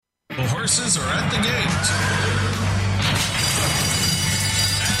horses are at the gate.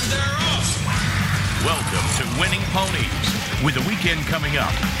 And they're off. Welcome to Winning Ponies. With the weekend coming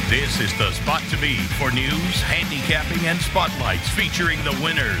up, this is the spot to be for news, handicapping, and spotlights featuring the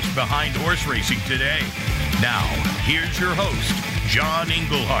winners behind horse racing today. Now, here's your host, John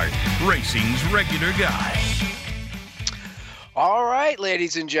Englehart, racing's regular guy. All right,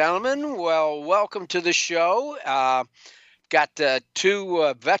 ladies and gentlemen. Well, welcome to the show. Got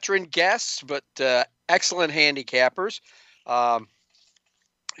two veteran guests, but excellent handicappers.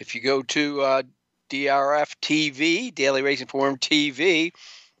 If you go to DRF TV, Daily Racing Forum TV,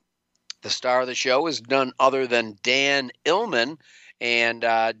 the star of the show is none other than Dan Illman. And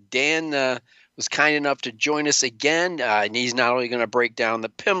Dan was kind enough to join us again. And he's not only going to break down the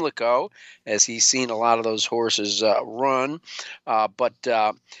Pimlico, as he's seen a lot of those horses run, but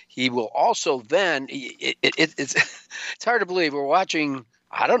he will also then, it's hard to believe, we're watching,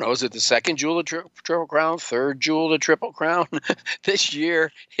 I don't know, is it the second Jewel of Triple Crown, third Jewel of Triple Crown? This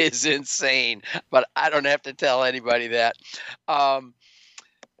year is insane, but I don't have to tell anybody that.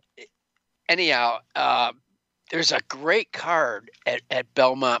 Anyhow, there's a great card at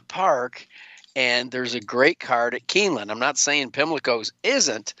Belmont Park, and there's a great card at Keeneland. I'm not saying Pimlico's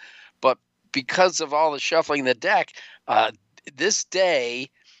isn't, but because of all the shuffling in the deck, this day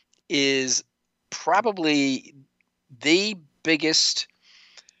is probably the biggest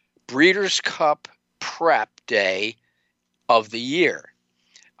Breeders' Cup prep day of the year.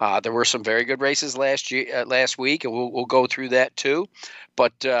 There were some very good races last week, and we'll go through that too.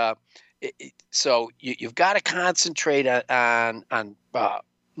 But so you've got to concentrate on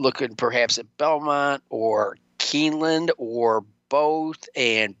looking perhaps at Belmont or Keeneland or both,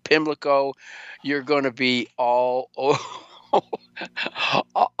 and Pimlico. You're going to be all over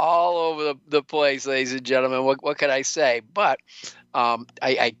the place, ladies and gentlemen. What can I say? But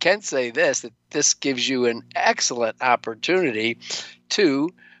I can say this, that this gives you an excellent opportunity to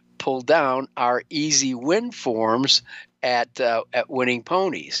pull down our easy win forms at Winning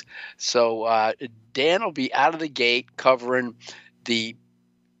Ponies. So Dan will be out of the gate covering the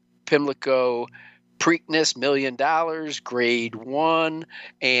Pimlico Preakness $1 million, grade 1,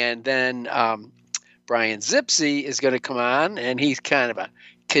 and then Brian Zipse is going to come on, and he's kind of a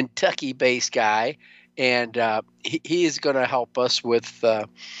Kentucky-based guy, and he is going to help us with the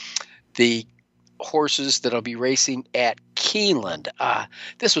horses that'll be racing at Keeneland.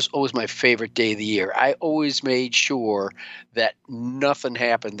 This was always my favorite day of the year. I always made sure that nothing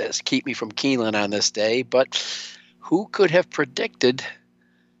happened to keep me from Keeneland on this day, but who could have predicted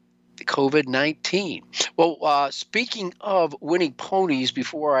COVID-19? Well, speaking of Winning Ponies,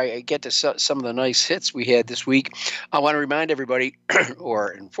 before I get to some of the nice hits we had this week, I want to remind everybody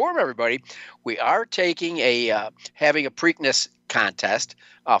or inform everybody we are taking having a Preakness contest.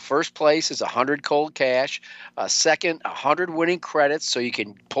 First place is 100 cold cash. Second, 100 winning credits, so you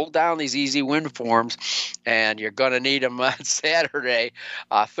can pull down these easy win forms, and you're going to need them on Saturday.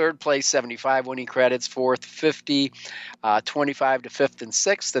 Third place, 75 winning credits. Fourth, 50, 25 to fifth and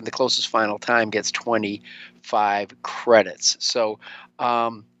sixth, and the closest final time gets 25 credits. So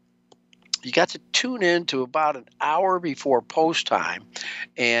you got to tune in to about an hour before post time,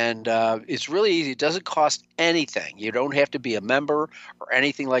 and it's really easy. It doesn't cost anything. You don't have to be a member or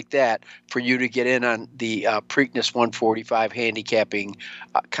anything like that for you to get in on the Preakness 145 handicapping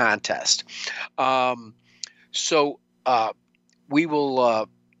contest. So we will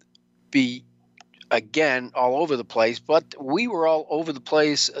be, again, all over the place, but we were all over the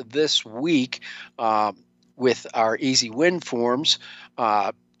place this week with our easy win forms.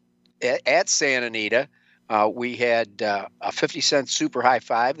 At Santa Anita, we had a 50-cent super high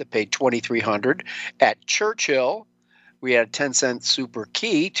five that paid $2,300. At Churchill, we had a 10-cent super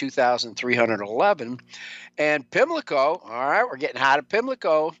key, $2,311. And Pimlico, all right, we're getting hot at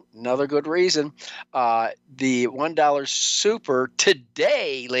Pimlico. Another good reason. The $1 super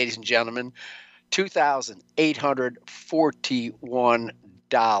today, ladies and gentlemen,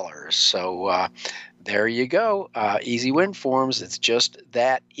 $2,841. So there you go. Easy win forms. It's just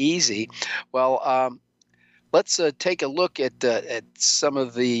that easy. Well, let's take a look at some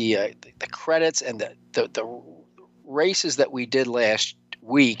of the credits and the races that we did last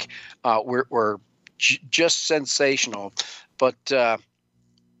week. Were just sensational. But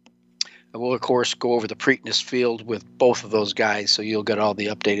we'll, of course, go over the Preakness field with both of those guys, so you'll get all the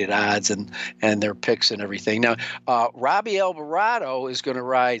updated odds and their picks and everything. Now, Robbie Alvarado is going to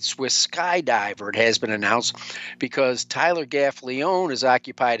ride Swiss Skydiver. It has been announced because Tyler Gaffleone is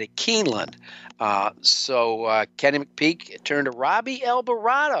occupied at Keeneland. So Kenny McPeak turned to Robbie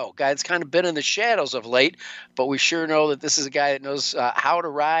Alvarado, guy that's kind of been in the shadows of late, but we sure know that this is a guy that knows how to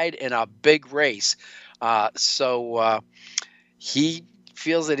ride in a big race. So he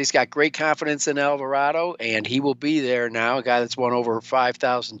feels that he's got great confidence in Alvarado, and he will be there now, a guy that's won over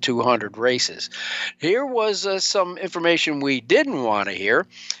 5,200 races. Here was some information we didn't want to hear.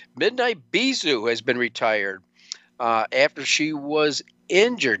 Midnight Bisou has been retired after she was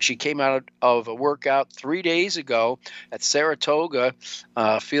injured. She came out of a workout 3 days ago at Saratoga,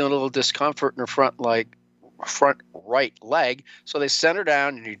 feeling a little discomfort in her front right leg. So they sent her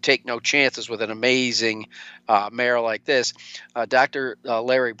down, and you take no chances with an amazing mare like this. Dr.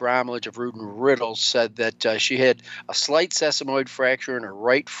 Larry Bromledge of Rudin Riddle said that she had a slight sesamoid fracture in her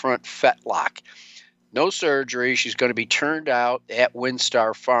right front fetlock. No surgery. She's going to be turned out at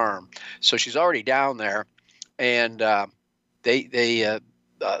Windstar Farm. So she's already down there, and they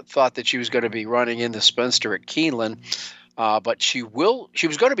thought that she was going to be running in the Spencer at Keeneland. But she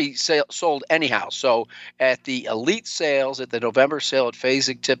was going to be sold anyhow. So at the elite sales, at the November sale at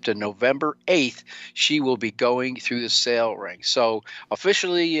Fasig-Tipton, November 8th, she will be going through the sale ring. So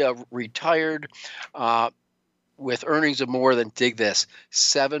officially retired with earnings of more than, dig this,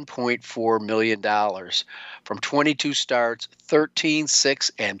 $7.4 million from 22 starts, 13,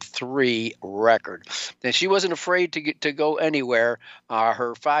 6, and 3 record. And she wasn't afraid to go anywhere.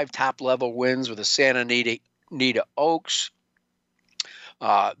 Her 5 top-level wins were the Santa Anita Oaks,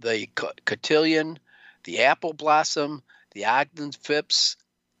 the Cotillion, the Apple Blossom, the Ogden Phipps,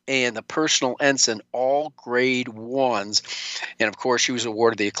 and the Personal Ensign, all grade 1s. And, of course, she was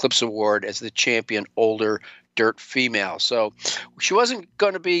awarded the Eclipse Award as the champion older dirt female. So she wasn't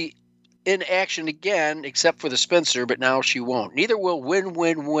going to be in action again except for the Spencer, but now she won't. Neither will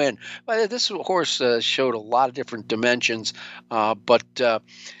Win. But this horse showed a lot of different dimensions, but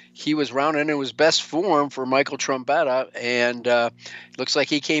he was rounding in his best form for Michael Trombetta, and looks like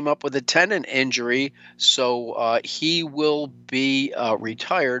he came up with a tendon injury, so he will be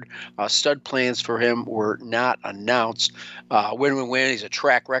retired. Stud plans for him were not announced. Win. He's a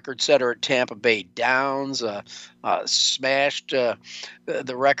track record setter at Tampa Bay Downs, smashed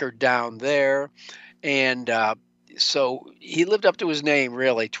the record down there, and so he lived up to his name,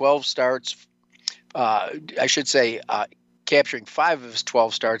 really. 12 starts, I should say, capturing 5 of his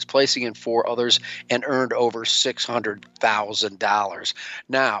 12 starts, placing in 4 others, and earned over $600,000.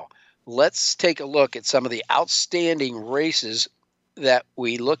 Now, let's take a look at some of the outstanding races that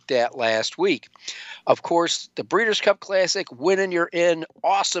we looked at last week. Of course, the Breeders' Cup Classic, winning you're in,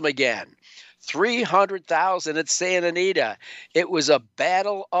 awesome again. $300,000 at Santa Anita. It was a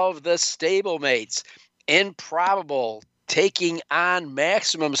battle of the stablemates. Improbable taking on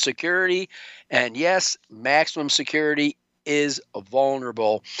Maximum Security, and yes, Maximum Security is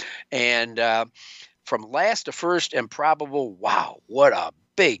vulnerable. And from last to first, Improbable, wow, what a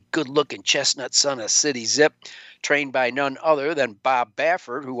big, good-looking chestnut son of City Zip, trained by none other than Bob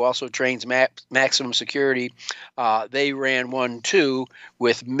Baffert, who also trains Maximum Security. They ran 1-2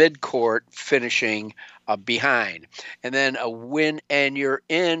 with midcourt finishing behind. And then a win and you're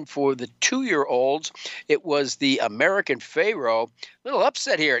in for the 2-year-olds. It was the American Pharaoh. Little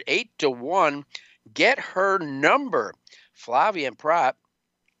upset here at 8-1. Get her number. Flavian Prop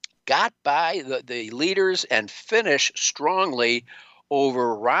got by the leaders and finished strongly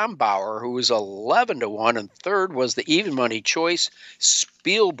over Rombauer, who was 11-1, and third was the even money choice,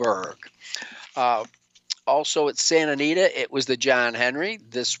 Spielberg. Also at Santa Anita, it was the John Henry.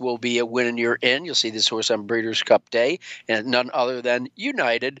 This will be a win and you're in. You'll see this horse on Breeders' Cup Day, and none other than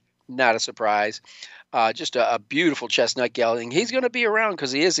United. Not a surprise. Just a beautiful chestnut gelding. He's going to be around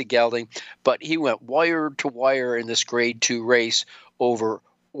because he is a gelding, but he went wire to wire in this grade 2 race over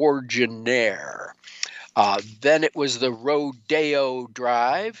Originaire. Then it was the Rodeo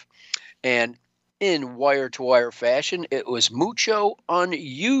Drive, and in wire-to-wire fashion, it was Mucho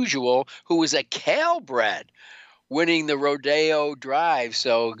Unusual, who was a Calbred, winning the Rodeo Drive.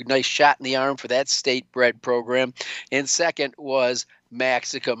 So nice shot in the arm for that state-bred program. And second was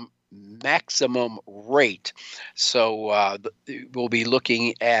Maximum Rate. So we'll be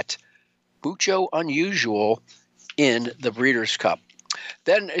looking at Mucho Unusual in the Breeders' Cup.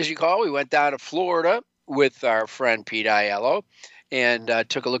 Then, as you call, we went down to Florida with our friend Pete Aiello and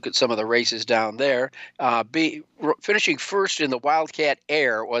took a look at some of the races down there. Finishing first in the Wildcat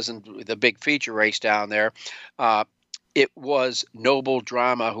Air, wasn't the big feature race down there. it was Noble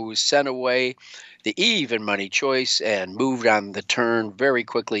Drama who was sent away the even money choice and moved on the turn very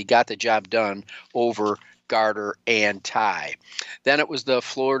quickly, got the job done over Garter and Ty. Then it was the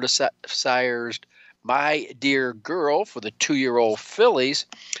Florida Sires My Dear Girl for the 2-year-old fillies.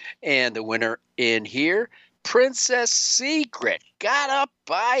 And the winner in here, Princess Secret, got up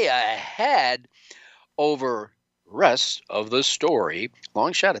by a head over rest of the story.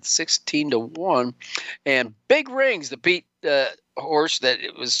 Long shot at 16-1. And Big Rings, the beat horse that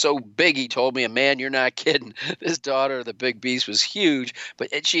it was so big, he told me, and man, you're not kidding. This daughter of the big beast was huge,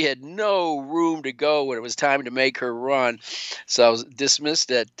 but she had no room to go when it was time to make her run. So I was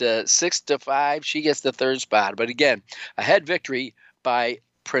dismissed at 6-5. She gets the 3rd spot. But again, a head victory by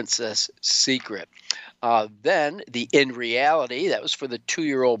Princess Secret. Then the In Reality, that was for the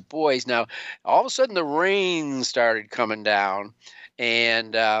 2-year-old boys. Now, all of a sudden the rain started coming down,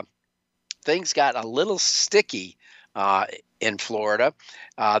 and things got a little sticky in Florida.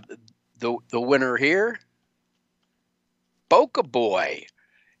 The winner here, Boca Boy,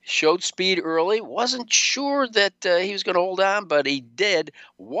 showed speed early. Wasn't sure that he was going to hold on, but he did.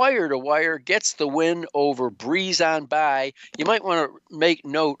 Wire to wire, gets the win over Breeze on By. You might want to make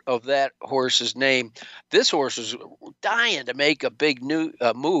note of that horse's name. This horse was dying to make a big new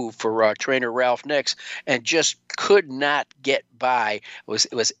move for trainer Ralph Nix and just could not get by.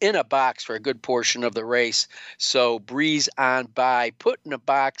 It was in a box for a good portion of the race. So Breeze on By put in a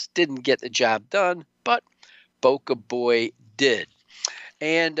box, didn't get the job done, but Boca Boy did.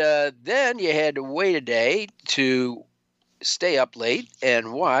 And then you had to wait a day to stay up late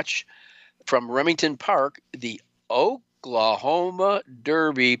and watch from Remington Park the Oklahoma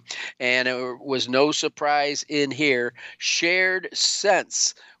Derby. And it was no surprise in here. Shared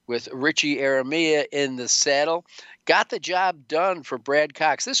Sense with Richie Aramia in the saddle got the job done for Brad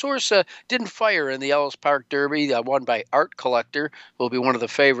Cox. This horse didn't fire in the Ellis Park Derby, won by Art Collector, will be one of the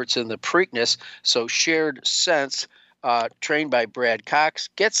favorites in the Preakness. So Shared Sense, trained by Brad Cox,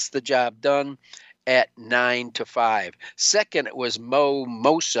 gets the job done at 9-5. Second, it was Mo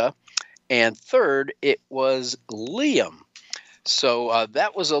Mosa, and third, it was Liam. So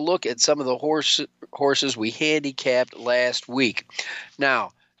that was a look at some of the horses we handicapped last week.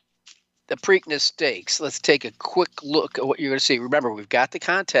 Now, the Preakness Stakes. Let's take a quick look at what you're going to see. Remember, we've got the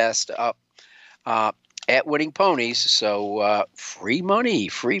contest up at Winning Ponies, so free money.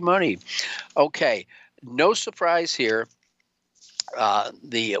 Okay. No surprise here.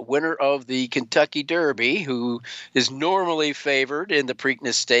 The winner of the Kentucky Derby, who is normally favored in the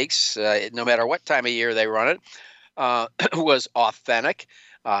Preakness Stakes, no matter what time of year they run it, was Authentic.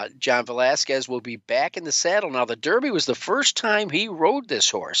 John Velasquez will be back in the saddle. Now, the Derby was the first time he rode this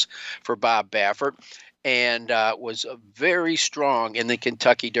horse for Bob Baffert, and was very strong in the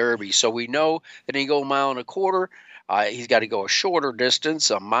Kentucky Derby. So we know that he can go 1.25 miles. He's got to go a shorter distance,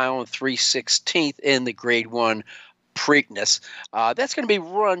 1 3/16 in the Grade 1 Preakness. That's going to be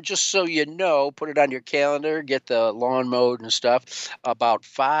run, just so you know, put it on your calendar, get the lawn mowed and stuff, about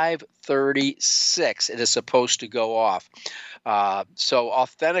 5:36 it is supposed to go off. So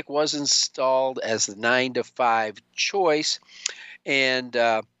Authentic was installed as the 9-5 choice, and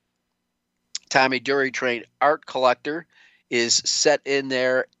Tommy Dury trained Art Collector is set in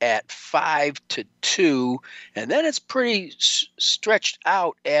there at 5-2, and then it's pretty stretched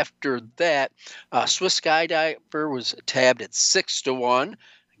out after that. Swiss Skydiver was tabbed at 6-1.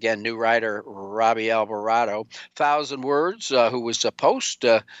 Again, new rider Robbie Alvarado. 1,000 Words, who was supposed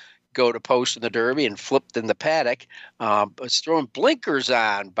to go to post in the Derby and flipped in the paddock, was throwing blinkers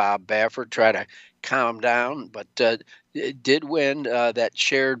on Bob Baffert, try to calm down, but it did win that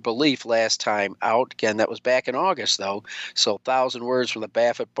Shared Belief last time out. Again, that was back in August, though. So 1,000 Words from the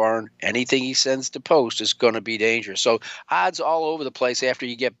Baffert barn. Anything he sends to post is going to be dangerous. So odds all over the place after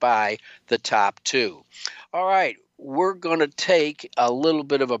you get by the top 2. All right, we're going to take a little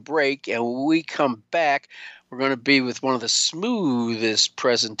bit of a break, and when we come back, we're going to be with one of the smoothest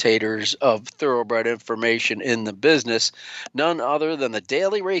presentators of thoroughbred information in the business, none other than the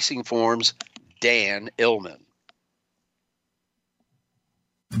Daily Racing Form's Dan Illman.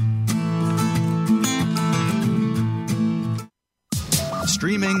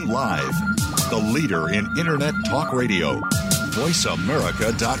 Streaming live, the leader in Internet talk radio,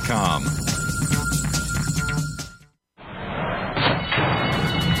 voiceamerica.com.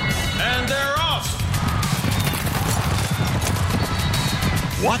 And they're off.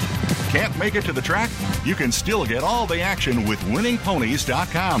 What? Can't make it to the track? You can still get all the action with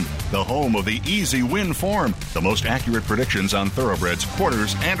winningponies.com, the home of the easy win form, the most accurate predictions on thoroughbreds,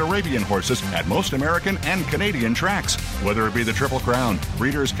 quarters, and Arabian horses at most American and Canadian tracks. Whether it be the Triple Crown,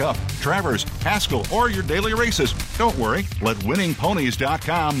 Breeders' Cup, Travers, Haskell, or your daily races, don't worry, let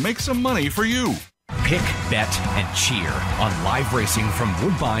winningponies.com make some money for you. Pick, bet, and cheer on live racing from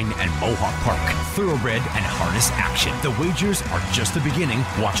Woodbine and Mohawk Park. Thoroughbred and harness action. The wagers are just the beginning.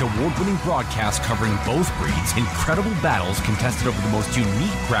 Watch award-winning broadcasts covering both breeds, incredible battles contested over the most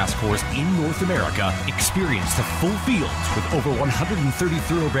unique grass course in North America. Experience the full fields with over 130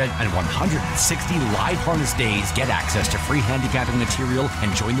 thoroughbred and 160 live harness days. Get access to free handicapping material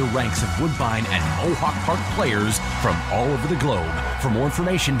and join the ranks of Woodbine and Mohawk Park players from all over the globe. For more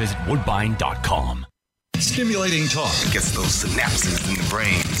information, visit woodbine.com. Stimulating talk. It gets those synapses in the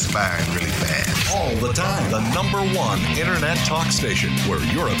brain firing really fast. All the time. The #1 internet talk station where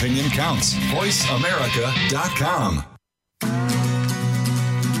your opinion counts. VoiceAmerica.com.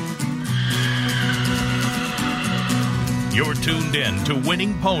 You're tuned in to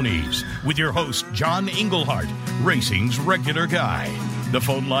Winning Ponies with your host, John Englehart, racing's regular guy. The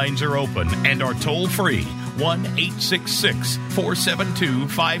phone lines are open and are toll-free.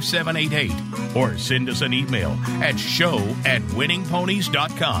 1-866-472-5788 or send us an email at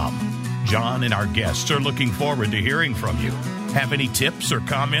show@winningponies.com. John and our guests are looking forward to hearing from you. Have any tips or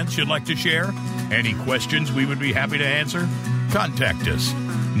comments you'd like to share? Any questions we would be happy to answer? Contact us.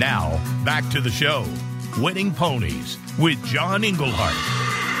 Now, back to the show. Winning Ponies with John Englehart.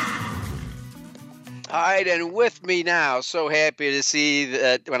 All right, and with me now, so happy to see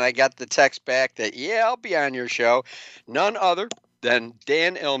that when I got the text back that, I'll be on your show, none other than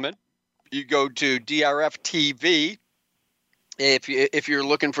Dan Illman. You go to DRF TV if you're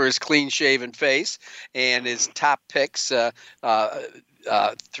looking for his clean-shaven face and his top picks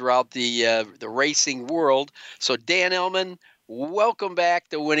throughout the racing world. So, Dan Illman, welcome back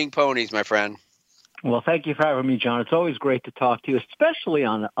to Winning Ponies, my friend. Well, thank you for having me, John. It's always great to talk to you, especially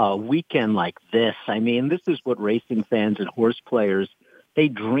on a weekend like this. I mean, this is what racing fans and horse players, they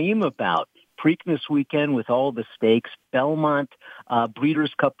dream about. Preakness weekend with all the stakes, Belmont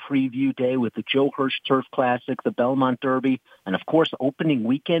Breeders' Cup Preview Day with the Joe Hirsch Turf Classic, the Belmont Derby, and, of course, opening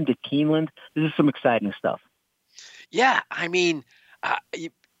weekend at Keeneland. This is some exciting stuff. Yeah, I mean,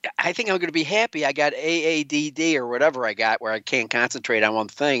 I think I'm going to be happy I got AADD or whatever I got where I can't concentrate on one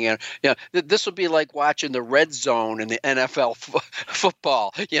thing. And this will be like watching the red zone in the NFL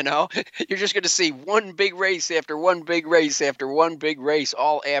football. You're just going to see one big race after one big race after one big race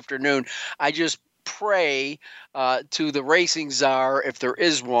all afternoon. I just pray to the racing czar, if there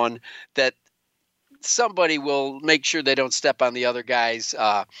is one, that somebody will make sure they don't step on the other guy's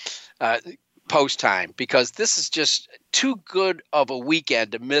post time, because this is just too good of a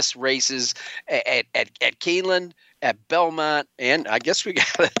weekend to miss races at Keeneland, at Belmont, and I guess we got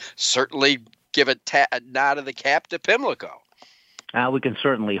to certainly give a nod of the cap to Pimlico. We can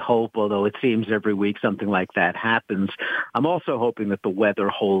certainly hope, although it seems every week something like that happens. I'm also hoping that the weather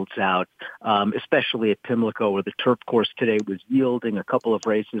holds out, especially at Pimlico, where the turf course today was yielding. A couple of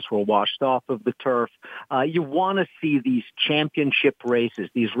races were washed off of the turf. You want to see these championship races,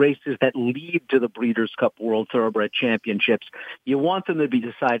 these races that lead to the Breeders' Cup World Thoroughbred Championships. You want them to be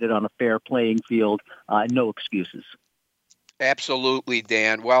decided on a fair playing field, no excuses. Absolutely,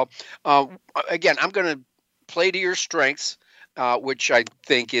 Dan. Well, again, I'm going to play to your strengths, which I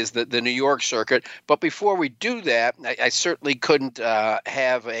think is the New York circuit. But before we do that, I certainly couldn't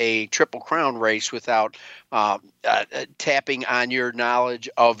have a Triple Crown race without tapping on your knowledge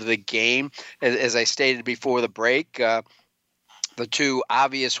of the game. As I stated before the break, the two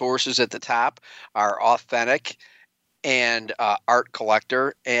obvious horses at the top are Authentic and Art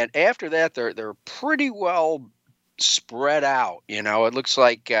Collector. And after that, they're pretty well spread out. It looks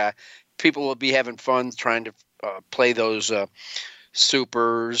like people will be having fun trying to play those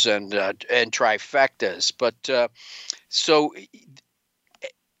supers and trifectas. But so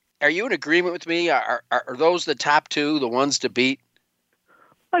are you in agreement with me? Are those the top two, the ones to beat?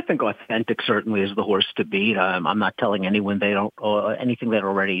 I think Authentic certainly is the horse to beat. I'm not telling anyone they don't anything they don't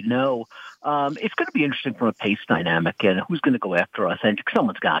already know. It's going to be interesting from a pace dynamic, and who's going to go after Authentic?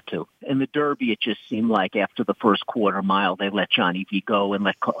 Someone's got to. In the Derby, it just seemed like after the first quarter mile, they let Johnny V go and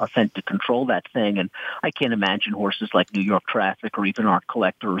let Authentic control that thing. And I can't imagine horses like New York Traffic or even Art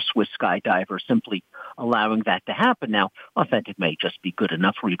Collector or Swiss Skydiver simply allowing that to happen. Now, Authentic may just be good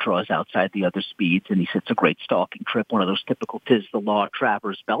enough where he draws outside the other speeds and he sits a great stalking trip, one of those typical Tis the Law,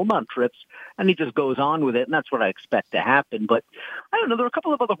 Travers, Belmont trips, and he just goes on with it, and that's what I expect to happen. But I don't know, there are a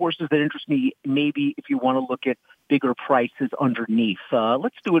couple of other horses that interest me, maybe if you want to look at bigger prices underneath.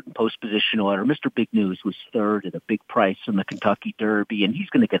 Let's do it in post position order. Mr. Big News was third at a big price in the Kentucky Derby, and he's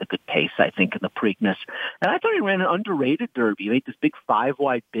going to get a good pace, I think, in the Preakness. And I thought he ran an underrated Derby. He made this big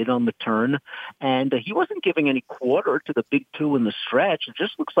 5-wide bid on the turn, and he wasn't giving any quarter to the big 2 in the stretch. It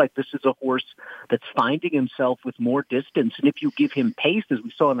just looks like this is a horse that's finding himself with more distance. And if you give him pace, as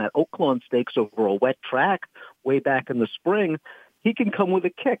we saw in that Oaklawn Stakes over a wet track way back in the spring, he can come with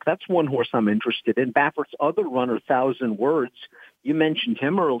a kick. That's one horse I'm interested in. Baffert's other runner, 1,000 Words, you mentioned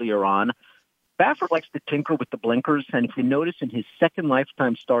him earlier on. Baffert likes to tinker with the blinkers, and if you notice in his second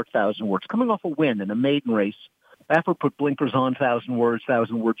lifetime start, 1,000 Words, coming off a win in a maiden race, Baffert put blinkers on 1,000 Words.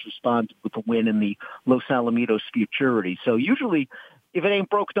 1,000 Words responded with a win in the Los Alamitos Futurity. So usually, if it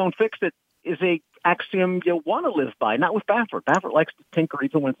ain't broke, don't fix it, is a axiom you want to live by, not with Baffert. Baffert likes to tinker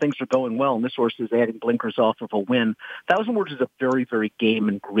even when things are going well, and this horse is adding blinkers off of a win. 1,000 Words is a very, very game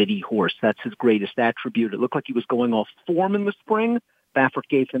and gritty horse. That's his greatest attribute. It looked like he was going off form in the spring. Baffert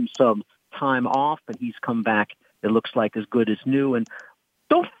gave him some time off, and he's come back, it looks like, as good as new. And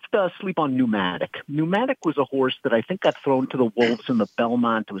don't sleep on Pneumatic. Pneumatic was a horse that I think got thrown to the wolves in the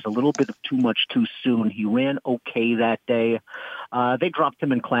Belmont. It was a little bit of too much too soon. He ran okay that day. They dropped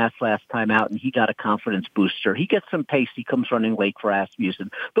him in class last time out, and he got a confidence booster. He gets some pace. He comes running late for Asmussen.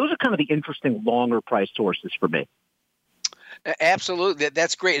 Those are kind of the interesting, longer-priced horses for me. Absolutely.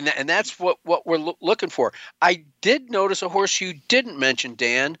 That's great. And that's what we're looking for. I did notice a horse you didn't mention,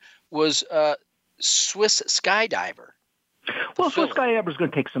 Dan, was Swiss Skydiver. Well, Swiss Skydiver is going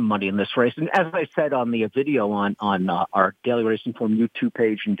to take some money in this race. And as I said on the video on our Daily Racing Form YouTube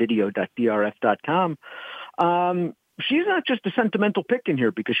page and video.drf.com, she's not just a sentimental pick in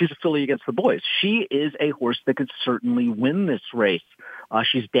here because she's a filly against the boys. She is a horse that could certainly win this race.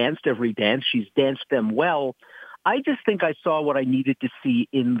 She's danced every dance. She's danced them well. I just think I saw what I needed to see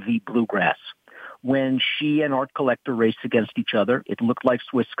in the Bluegrass. When she and Art Collector raced against each other, it looked like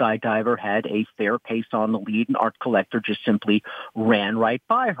Swiss Skydiver had a fair pace on the lead, and Art Collector just simply ran right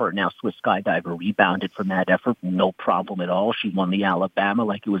by her. Now, Swiss Skydiver rebounded from that effort, no problem at all. She won the Alabama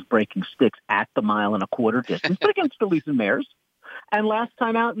like it was breaking sticks at the 1.25 mile distance, but against fillies and mares. And last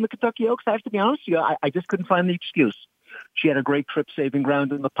time out in the Kentucky Oaks, I have to be honest with you, I just couldn't find the excuse. She had a great trip saving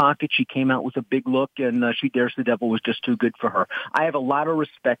ground in the pocket. She came out with a big look, and She Dares the Devil was just too good for her. I have a lot of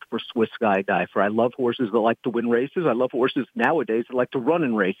respect for Swiss Skydiver. I love horses that like to win races. I love horses nowadays that like to run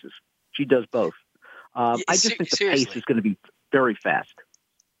in races. She does both. I just think the pace is going to be very fast.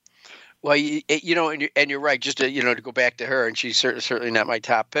 Well, and you're right. Just to go back to her, and she's certainly not my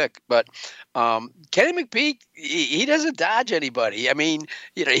top pick. But Kenny McPeak, he doesn't dodge anybody. I mean,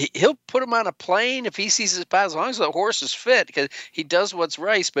 he'll put him on a plane if he sees his path, as long as the horse is fit, because he does what's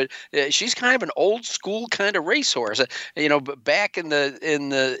right. But she's kind of an old school kind of racehorse. Back in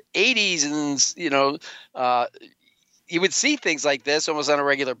the 80s, and you would see things like this almost on a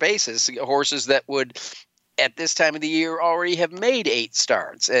regular basis. Horses that would, at this time of the year, already have made 8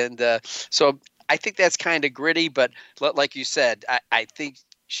 starts. And so I think that's kind of gritty, but like you said, I think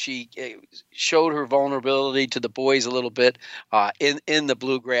she showed her vulnerability to the boys a little bit in the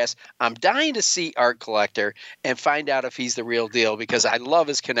Bluegrass. I'm dying to see Art Collector and find out if he's the real deal, because I love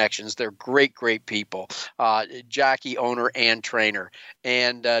his connections. They're great, great people, jockey, owner, and trainer.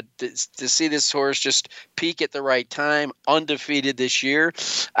 And to see this horse just peak at the right time, undefeated this year,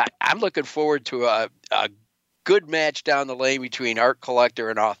 I'm looking forward to a good match down the lane between Art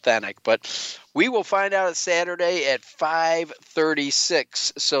Collector and Authentic. But we will find out Saturday at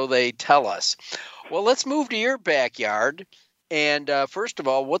 5:36, so they tell us. Well, let's move to your backyard. And first of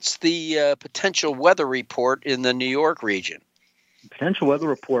all, what's the potential weather report in the New York region? Potential weather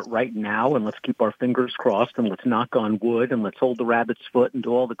report right now, and let's keep our fingers crossed, and let's knock on wood, and let's hold the rabbit's foot and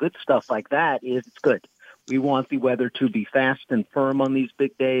do all the good stuff like that, is it's good. We want the weather to be fast and firm on these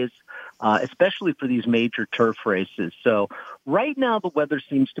big days, especially for these major turf races. So right now the weather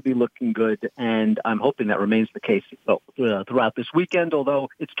seems to be looking good, and I'm hoping that remains the case throughout this weekend, although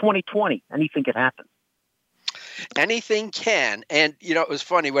it's 2020. Anything can happen. Anything can. And, it was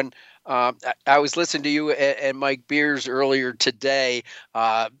funny when I was listening to you and Mike Beers earlier today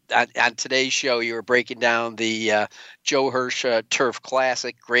on today's show. You were breaking down the Joe Hirsch Turf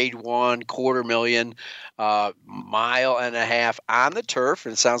Classic, Grade 1, $250,000, 1.5 miles on the turf.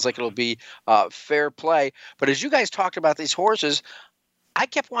 And it sounds like it'll be fair play. But as you guys talked about these horses, I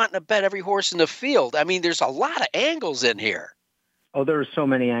kept wanting to bet every horse in the field. I mean, there's a lot of angles in here. Oh, there are so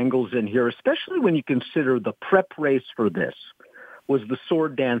many angles in here, especially when you consider the prep race for this was the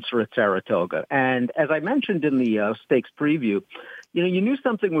Sword Dancer at Saratoga. And as I mentioned in the stakes preview, you knew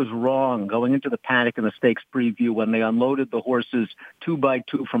something was wrong going into the paddock in the stakes preview when they unloaded the horses 2 by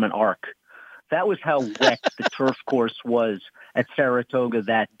 2 from an arc. That was how wet the turf course was at Saratoga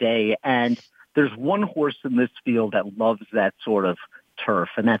that day. And there's one horse in this field that loves that sort of turf,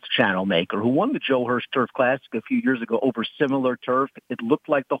 and that's Channel Maker, who won the Joe Hirsch Turf Classic a few years ago over similar turf. It looked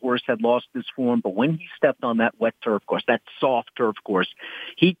like the horse had lost his form, but when he stepped on that wet turf course, that soft turf course,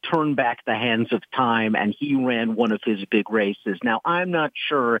 he turned back the hands of time, and he ran one of his big races. Now, I'm not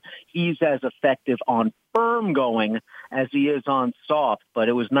sure he's as effective on firm going as he is on soft, but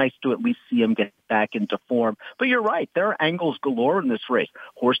it was nice to at least see him get back into form. But you're right, there are angles galore in this race.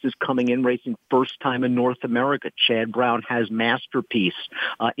 Horses coming in racing first time in North America. Chad Brown has Masterpiece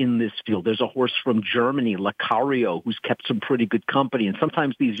in this field. There's a horse from Germany, Lacario, who's kept some pretty good company. And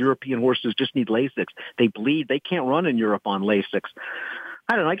sometimes these European horses just need Lasix. They bleed. They can't run in Europe on Lasix.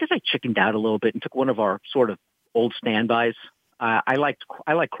 I don't know. I guess I chickened out a little bit and took one of our sort of old standbys. I like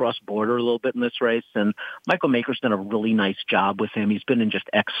Cross Border a little bit in this race, and Michael Maker's done a really nice job with him. He's been in just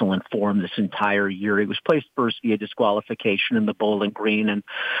excellent form this entire year. He was placed first via disqualification in the Bowling Green, and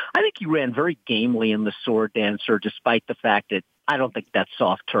I think he ran very gamely in the Sword Dancer, despite the fact that I don't think that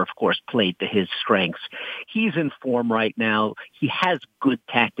soft turf course played to his strengths. He's in form right now. He has good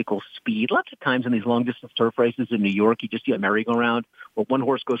tactical speed. Lots of times in these long-distance turf races in New York, you just see a merry-go-round where one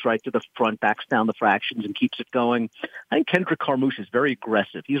horse goes right to the front, backs down the fractions, and keeps it going. I think Kendrick Carmouche is very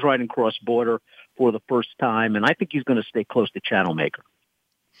aggressive. He's riding Cross Border for the first time, and I think he's going to stay close to Channel Maker.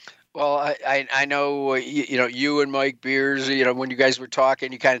 Well, I know, you and Mike Beers, when you guys were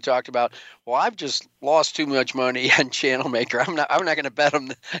talking, you kind of talked about, well, I've just lost too much money on Channel Maker. I'm not going to bet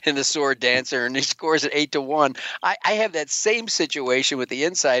him in the Sword Dancer, and he scores at 8-1. I have that same situation with the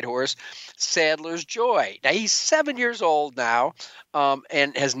inside horse, Sadler's Joy. Now, he's 7 years old now,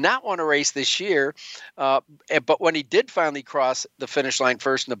 and has not won a race this year. But when he did finally cross the finish line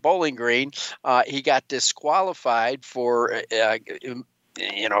first in the Bowling Green, he got disqualified for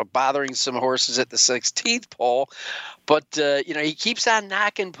bothering some horses at the 16th pole, but he keeps on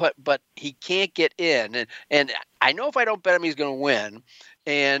knocking, but he can't get in. And I know if I don't bet him, he's going to win.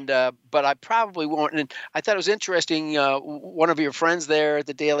 But I probably won't. And I thought it was interesting. One of your friends there at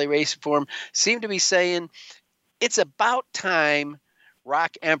the Daily Racing Forum seemed to be saying it's about time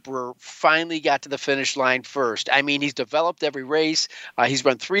Rock Emperor finally got to the finish line first. I mean, he's developed every race. He's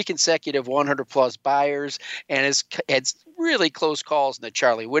run 3 consecutive 100-plus buyers and has had really close calls in the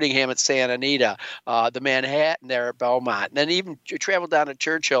Charlie Whittingham at Santa Anita, the Manhattan there at Belmont, and then even traveled down to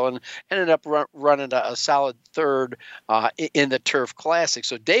Churchill and ended up running a solid third in the Turf Classic.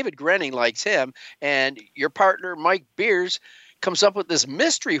 So David Grenning likes him, and your partner, Mike Beers, comes up with this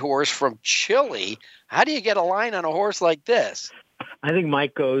mystery horse from Chile. How do you get a line on a horse like this? I think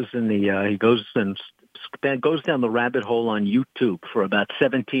Mike goes in he goes down the rabbit hole on YouTube for about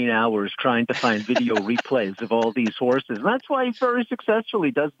 17 hours trying to find video replays of all these horses. And that's why he very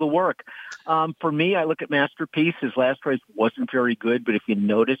successfully does the work. For me, I look at Masterpiece. His last race wasn't very good, but if you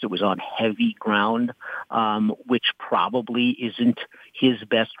notice, it was on heavy ground, which probably isn't his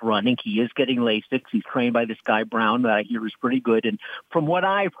best running. He is getting Lasix. He's trained by this guy Brown that I hear is pretty good. And from what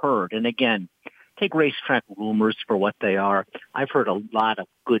I've heard, and again, take racetrack rumors for what they are. I've heard a lot of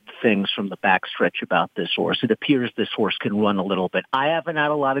good things from the backstretch about this horse. It appears this horse can run a little bit. I haven't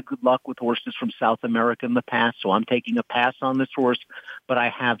had a lot of good luck with horses from South America in the past, so I'm taking a pass on this horse, but I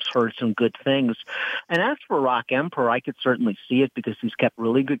have heard some good things. And as for Rock Emperor, I could certainly see it because he's kept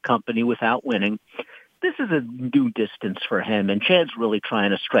really good company without winning. This is a new distance for him, and Chad's really trying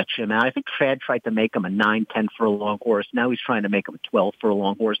to stretch him out. I think Chad tried to make him a 9-10 furlong horse. Now he's trying to make him a 12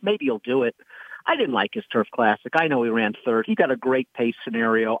 furlong horse. Maybe he'll do it. I didn't like his Turf Classic. I know he ran third. He got a great pace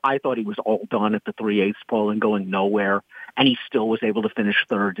scenario. I thought he was all done at the 3/8 pole and going nowhere, and he still was able to finish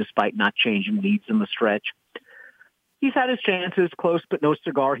third despite not changing leads in the stretch. He's had his chances, close but no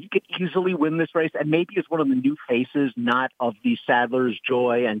cigar. He could easily win this race, and maybe is one of the new faces, not of the Sadler's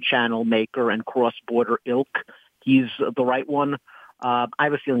Joy and Channel Maker and Cross Border ilk. He's the right one. I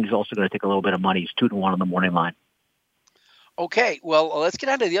have a feeling he's also going to take a little bit of money. He's 2-1 on the morning line. Okay, well, let's get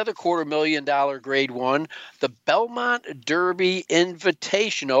on to the other $250,000 Grade 1, the Belmont Derby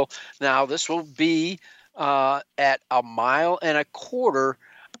Invitational. Now, this will be at 1.25 miles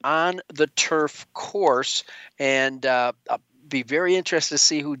on the turf course, and I'll be very interested to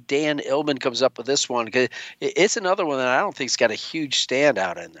see who Dan Illman comes up with this one, because it's another one that I don't think's got a huge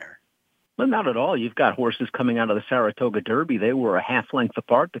standout in there. Well, not at all. You've got horses coming out of the Saratoga Derby. They were a half length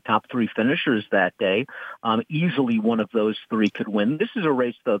apart, the top 3 finishers that day. Easily one of those 3 could win. This is a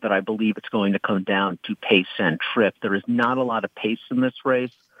race, though, that I believe it's going to come down to pace and trip. There is not a lot of pace in this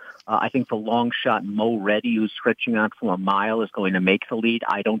race. I think the long shot Mo Reddy, who's stretching out from a mile, is going to make the lead.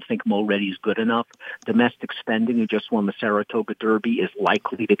 I don't think Mo Reddy is good enough. Domestic Spending, who just won the Saratoga Derby, is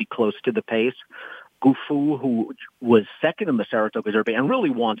likely to be close to the pace. Gufu, who was second in the Saratoga Derby and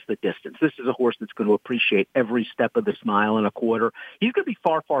really wants the distance. This is a horse that's going to appreciate every step of this mile and a quarter. He's going to be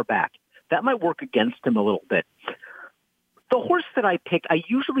far, far back. That might work against him a little bit. The horse that I pick, I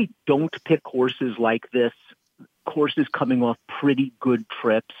usually don't pick horses like this, horses coming off pretty good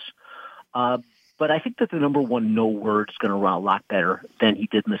trips. But I think that the number one No Word is going to run a lot better than he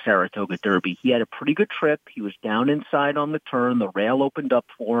did in the Saratoga Derby. He had a pretty good trip. He was down inside on the turn. The rail opened up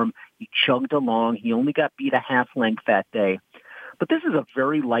for him. He chugged along. He only got beat a half length that day. But this is a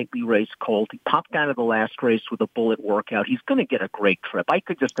very lightly raced colt. He popped out of the last race with a bullet workout. He's going to get a great trip. I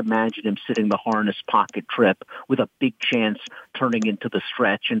could just imagine him sitting the harness pocket trip with a big chance turning into the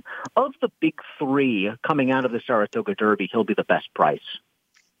stretch. And of the big three coming out of the Saratoga Derby, he'll be the best price.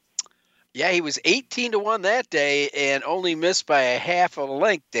 Yeah, he was 18-1 that day and only missed by a half a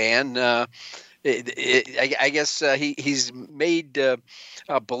length, Dan. I guess he's made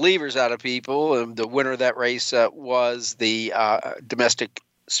believers out of people. The winner of that race was the Domestic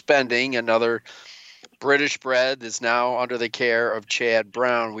Spending, another British bred that's now under the care of Chad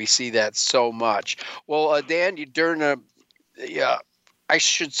Brown. We see that so much. Well, Dan, during I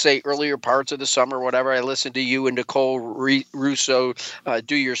should say earlier parts of the summer, whatever, I listened to you and Nicole Russo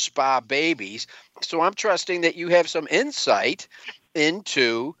do your Spa Babies. So I'm trusting that you have some insight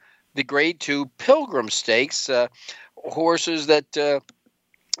into the Grade 2 Pilgrim Stakes, horses that,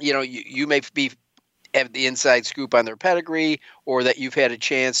 you may have the inside scoop on their pedigree, or that you've had a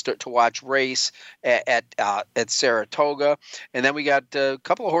chance to watch race at Saratoga. And then we got a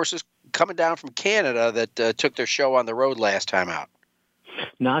couple of horses coming down from Canada that took their show on the road last time out.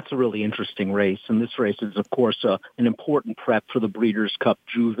 Now, it's a really interesting race, and this race is, of course, an important prep for the Breeders' Cup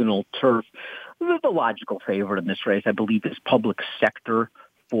Juvenile Turf. The logical favorite in this race, I believe, is Public Sector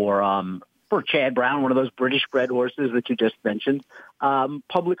for Chad Brown, one of those British-bred horses that you just mentioned.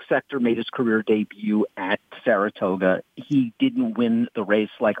 Public Sector made his career debut at Saratoga. He didn't win the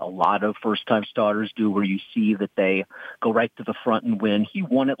race like a lot of first-time starters do, where you see that they go right to the front and win. He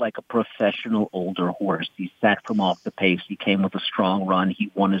won it like a professional older horse. He sat from off the pace. He came with a strong run.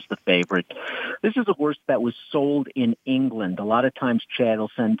 He won as the favorite. This is a horse that was sold in England. A lot of times Chad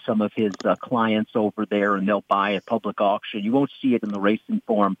will send some of his clients over there, and they'll buy at public auction. You won't see it in the racing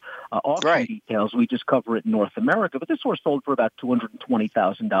form auction details. We just cover it in North America. But this horse sold for about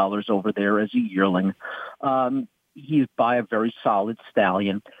 $220,000 over there as a yearling. He's by a very solid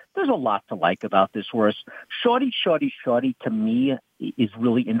stallion. There's a lot to like about this horse. Shawty, to me, is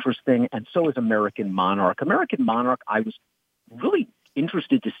really interesting, and so is American Monarch. American Monarch, I was really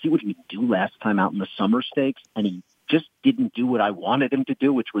interested to see what he would do last time out in the Summer Stakes, and he just didn't do what I wanted him to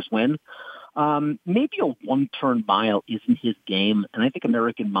do, which was win. Maybe a one-turn mile isn't his game, and I think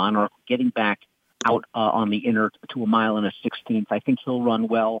American Monarch, getting back out on the inner to a mile and a 16th, I think he'll run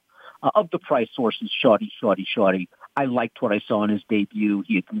well. Of the price horses, Shawty. I liked what I saw in his debut.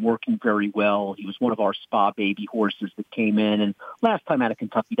 He had been working very well. He was one of our Spa Baby horses that came in. And last time out of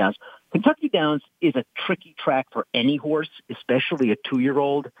Kentucky Downs. Kentucky Downs is a tricky track for any horse, especially a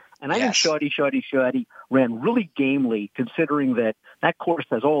 2-year-old. And I think Shawty ran really gamely, considering that course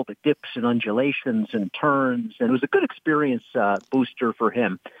has all the dips and undulations and turns. And it was a good experience booster for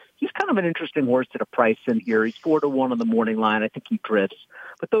him. He's kind of an interesting horse at a price in here. He's 4-1 on the morning line. I think he drifts.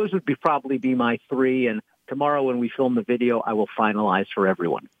 But those would probably be my three. And tomorrow when we film the video, I will finalize for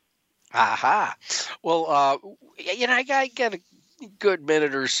everyone. Aha. Well, I got a good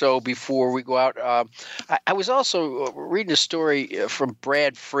minute or so before we go out. I was also reading a story from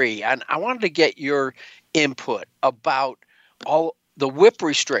Brad Free, and I wanted to get your input about all the whip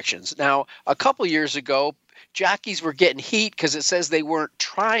restrictions. Now, a couple years ago, jockeys were getting heat because it says they weren't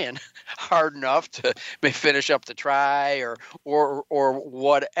trying hard enough to finish up the try or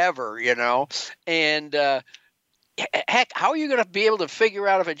whatever, And heck, how are you going to be able to figure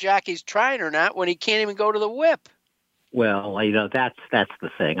out if a jockey's trying or not when he can't even go to the whip? Well, that's the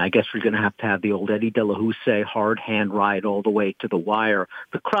thing. I guess we're going to have the old Eddie De La Houssaye hard hand ride all the way to the wire.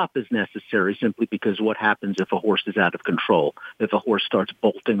 The crop is necessary simply because what happens if a horse is out of control? If a horse starts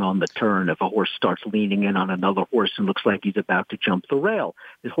bolting on the turn, if a horse starts leaning in on another horse and looks like he's about to jump the rail,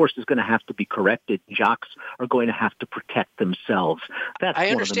 the horse is going to have to be corrected. Jocks are going to have to protect themselves. I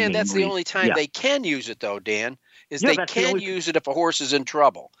understand that's the only time they can use it, though, Dan. They can use it if a horse is in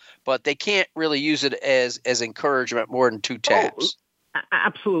trouble, but they can't really use it as encouragement more than 2 taps. Oh,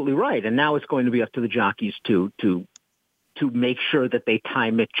 absolutely right. And now it's going to be up to the jockeys to make sure that they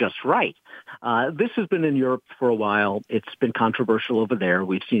time it just right. This has been in Europe for a while. It's been controversial over there.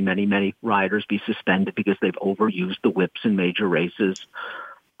 We've seen many riders be suspended because they've overused the whips in major races.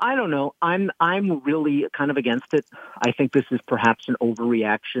 I don't know. I'm really kind of against it. I think this is perhaps an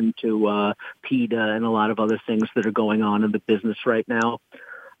overreaction to PETA and a lot of other things that are going on in the business right now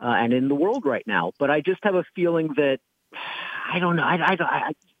and in the world right now. But I just have a feeling that, I don't know,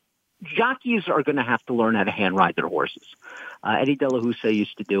 jockeys are going to have to learn how to hand ride their horses. Eddie De La Houssaye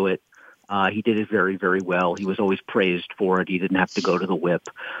used to do it. He did it very, very well. He was always praised for it. He didn't have to go to the whip.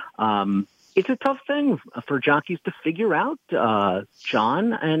 It's a tough thing for jockeys to figure out,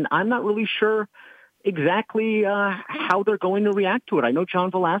 John, and I'm not really sure exactly how they're going to react to it. I know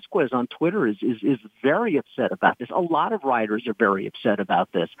John Velasquez on Twitter is very upset about this. A lot of riders are very upset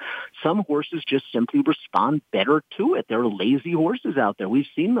about this. Some horses just simply respond better to it. There are lazy horses out there. We've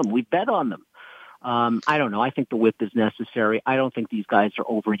seen them. We've bet on them. I don't know. I think the whip is necessary. I don't think these guys are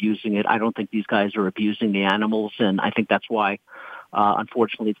overusing it. I don't think these guys are abusing the animals, and I think that's why,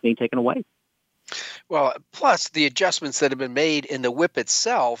 unfortunately, it's being taken away. Well, plus the adjustments that have been made in the whip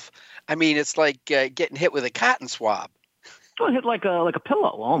itself. I mean, it's like getting hit with a cotton swab. Well, hit like a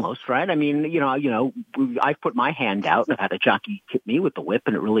pillow almost, right? I mean, I've put my hand out and I've had a jockey hit me with the whip,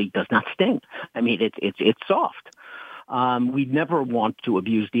 and it really does not sting. I mean, it's soft. We never want to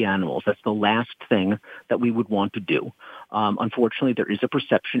abuse the animals. That's the last thing that we would want to do. Unfortunately, there is a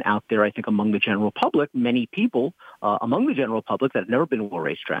perception out there, I think, among the general public, many people among the general public that have never been to a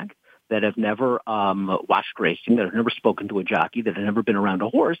racetrack, that have never watched racing, that have never spoken to a jockey, that have never been around a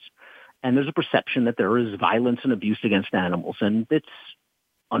horse. And there's a perception that there is violence and abuse against animals. And it's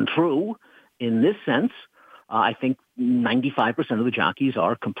untrue in this sense. I think 95% of the jockeys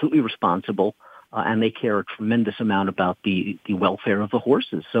are completely responsible and they care a tremendous amount about the welfare of the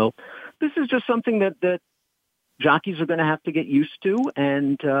horses. So this is just something that jockeys are going to have to get used to,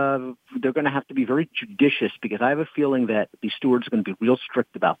 and they're going to have to be very judicious, because I have a feeling that the stewards are going to be real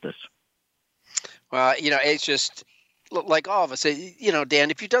strict about this. Well, it's just like all of us,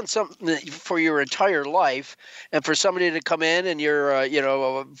 Dan, if you've done something for your entire life, and for somebody to come in and you're, a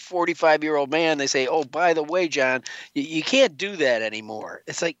 45-year-old man, they say, oh, by the way, John, you can't do that anymore.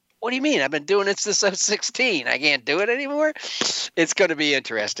 It's like, what do you mean? I've been doing it since I was 16. I can't do it anymore? It's going to be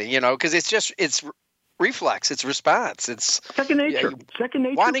interesting, because it's reflex, it's response. It's second nature. Second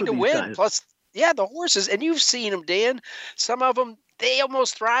nature. Wanting to win. Guys. Plus, the horses, and you've seen them, Dan. Some of them, they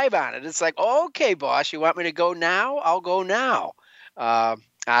almost thrive on it. It's like, okay, boss, you want me to go now? I'll go now.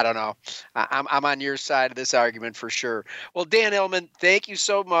 I don't know. I'm on your side of this argument for sure. Well, Dan Illman, thank you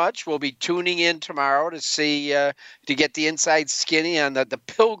so much. We'll be tuning in tomorrow to see to get the inside skinny on the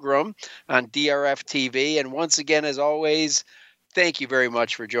Pilgrim on DRF TV. And once again, as always, thank you very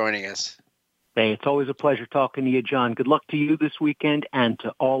much for joining us. Hey, it's always a pleasure talking to you, John. Good luck to you this weekend and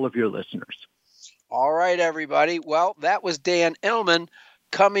to all of your listeners. All right, everybody. Well, that was Dan Illman.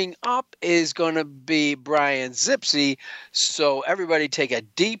 Coming up is going to be Brian Zipse. So everybody take a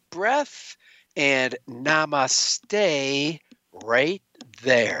deep breath and namaste right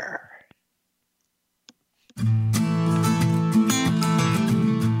there.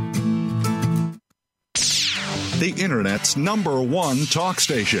 The Internet's #1 talk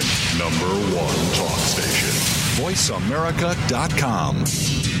station. #1 talk station. VoiceAmerica.com.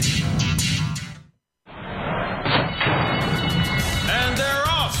 And they're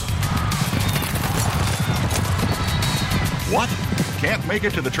off. What? Can't make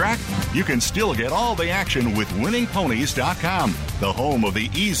it to the track? You can still get all the action with winningponies.com, the home of the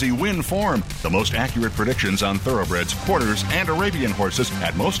easy win form, the most accurate predictions on thoroughbreds, quarters, and Arabian horses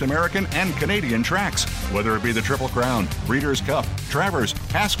at most American and Canadian tracks. Whether it be the Triple Crown, Breeders' Cup, Travers,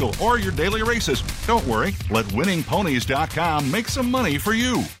 Haskell, or your daily races, don't worry, let winningponies.com make some money for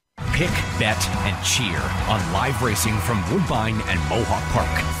you. Pick, bet, and cheer on live racing from Woodbine and Mohawk Park.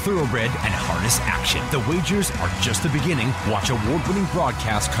 Thoroughbred and harness action. The wagers are just the beginning. Watch award-winning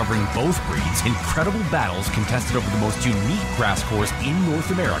broadcasts covering both breeds, incredible battles contested over the most unique grass course in North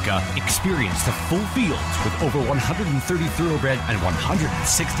America. Experience the full fields with over 130 thoroughbred and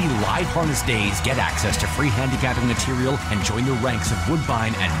 160 live harness days. Get access to free handicapping material and join the ranks of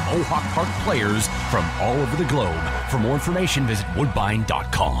Woodbine and Mohawk Park players from all over the globe. For more information, visit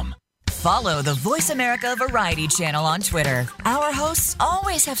woodbine.com. Follow the Voice America Variety channel on Twitter. Our hosts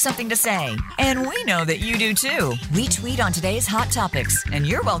always have something to say, and we know that you do too. We tweet on today's hot topics, and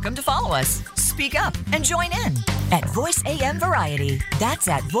you're welcome to follow us. Speak up and join in at Voice AM Variety. That's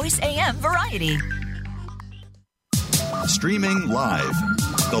at Voice AM Variety. Streaming live,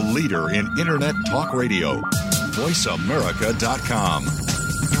 the leader in Internet talk radio. VoiceAmerica.com.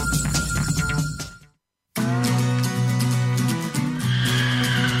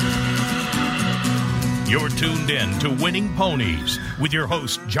 You're tuned in to Winning Ponies with your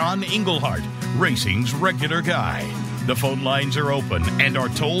host, John Englehart, racing's regular guy. The phone lines are open and are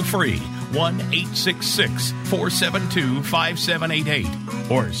toll-free,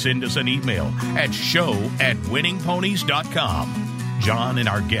 1-866-472-5788. Or send us an email at show@winningponies.com. John and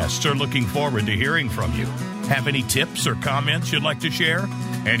our guests are looking forward to hearing from you. Have any tips or comments you'd like to share?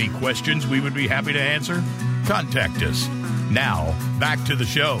 Any questions we would be happy to answer? Contact us. Now, back to the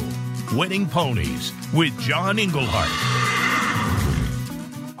show. Winning Ponies with John Englehart.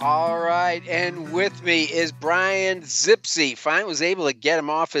 All right, and with me is Brian Zipse. Finally was able to get him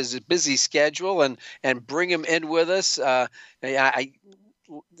off his busy schedule and bring him in with us. A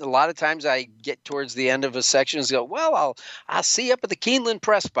lot of times I get towards the end of a section and go, well, I'll see you up at the Keeneland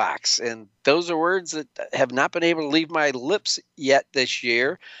press box. And those are words that have not been able to leave my lips yet this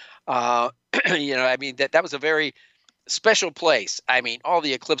year. That was a very special place. I mean, all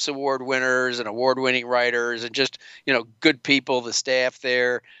the Eclipse Award winners and award-winning writers and just, good people, the staff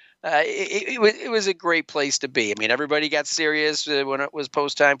there. It was a great place to be. I mean, everybody got serious when it was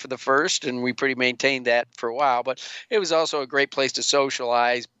post time for the first, and we pretty maintained that for a while. But it was also a great place to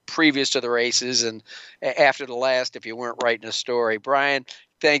socialize previous to the races and after the last if you weren't writing a story. Brian,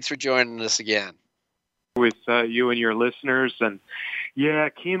 thanks for joining us again. With you and your listeners. And yeah,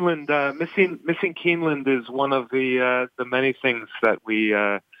 Keeneland, missing Keeneland is one of the many things that we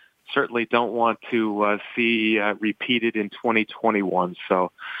certainly don't want to see repeated in 2021.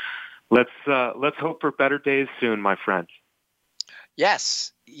 So let's hope for better days soon, my friend.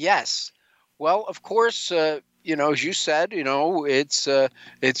 Yes. Well, of course, as you said,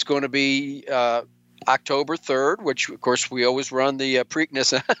 it's going to be October 3rd, which of course we always run the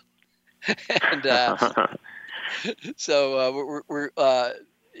Preakness. And so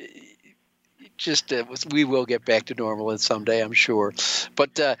we will get back to normal someday, I'm sure.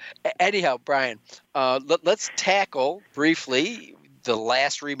 But anyhow, Brian, let's tackle briefly the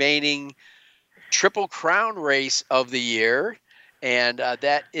last remaining Triple Crown race of the year, and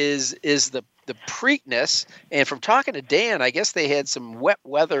that is the Preakness. And from talking to Dan, I guess they had some wet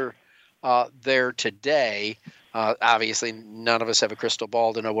weather there today. Obviously, none of us have a crystal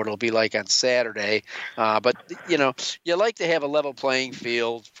ball to know what it'll be like on Saturday. But, you like to have a level playing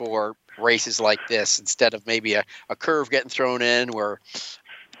field for races like this instead of maybe a curve getting thrown in where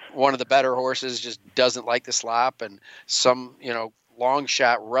one of the better horses just doesn't like the slop and some, long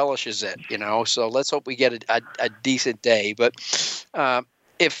shot relishes it, So let's hope we get a decent day. But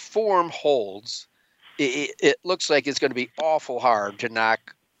if form holds, it looks like it's going to be awful hard to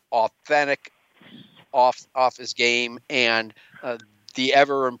knock Authentic off his game and the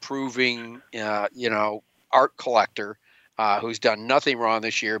ever improving art collector who's done nothing wrong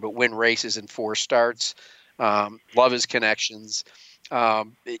this year but win races in 4 starts. Love his connections.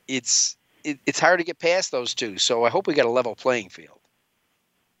 It's hard to get past those two, so I hope we got a level playing field.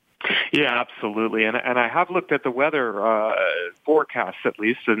 Yeah, absolutely. And I have looked at the weather forecast at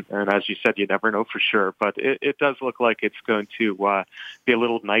least, and as you said, you never know for sure, but it does look like it's going to be a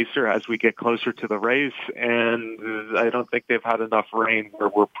little nicer as we get closer to the race, and I don't think they've had enough rain where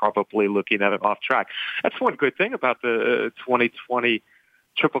we're probably looking at it off track. That's one good thing about the 2020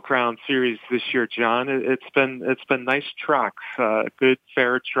 Triple Crown Series this year, John. It's been nice tracks, good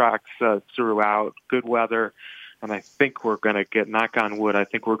fair tracks throughout, good weather. And I think we're going to get, knock on wood, I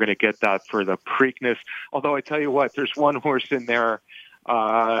think we're going to get that for the Preakness. Although I tell you what, there's one horse in there,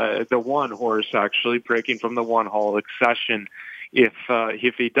 the one horse actually breaking from the one hole Accession.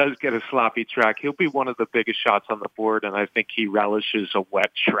 If he does get a sloppy track, he'll be one of the biggest shots on the board, and I think he relishes a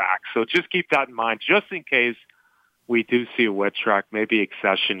wet track. So just keep that in mind, just in case we do see a wet track. Maybe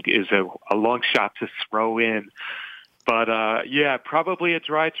Accession is a long shot to throw in. But, yeah, probably a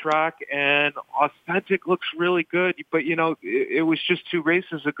dry track, and Authentic looks really good. But, it was just 2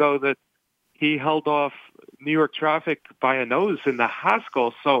 races ago that he held off New York Traffic by a nose in the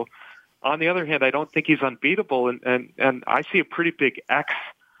Haskell. So, on the other hand, I don't think he's unbeatable, and I see a pretty big X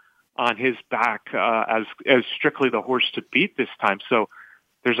on his back as strictly the horse to beat this time. So,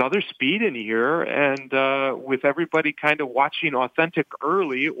 there's other speed in here, and with everybody kind of watching Authentic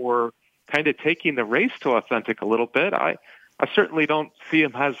early or kind of taking the race to Authentic a little bit, I certainly don't see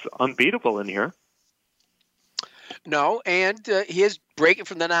him as unbeatable in here. No, and he is breaking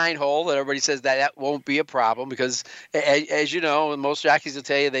from the 9 hole, and everybody says that won't be a problem because, as you know, most jockeys will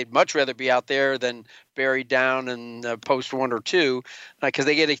tell you they'd much rather be out there than buried down in post 1 or 2, because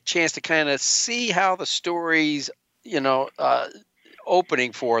they get a chance to kind of see how the story's,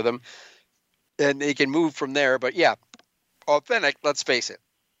 opening for them, and they can move from there. But yeah, Authentic, let's face it,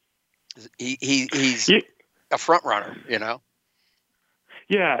 he's a front runner,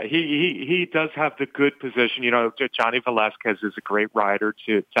 Yeah, he does have the good position. You know, Johnny Velasquez is a great rider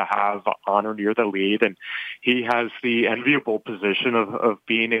to have on or near the lead, and he has the enviable position of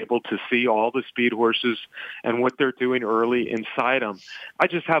being able to see all the speed horses and what they're doing early inside them. I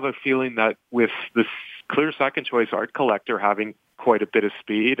just have a feeling that with this clear second choice Art Collector having quite a bit of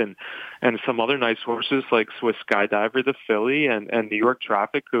speed and some other nice horses like Swiss Skydiver, the filly, and New York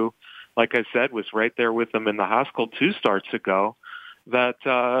Traffic, who, like I said, was right there with them in the Haskell 2 starts ago, that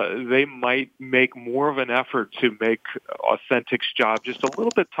they might make more of an effort to make Authentic's job just a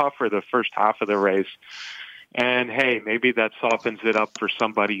little bit tougher the first half of the race. And, hey, maybe that softens it up for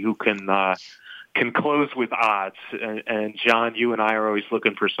somebody who can close with odds. And John, you and I are always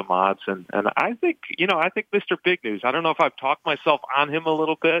looking for some odds. And I think Mr. Big News, I don't know if I've talked myself on him a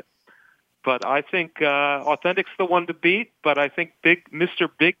little bit, but I think Authentic's the one to beat. But I think Mr.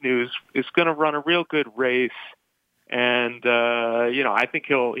 Big News is going to run a real good race. And, I think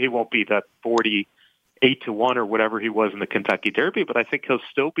he won't be that 48-1 or whatever he was in the Kentucky Derby, but I think he'll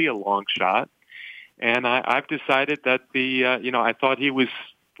still be a long shot. And I've decided that I thought he was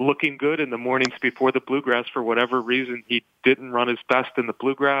looking good in the mornings before the Bluegrass. For whatever reason, he didn't run his best in the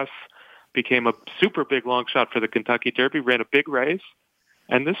Bluegrass, became a super big long shot for the Kentucky Derby, ran a big race.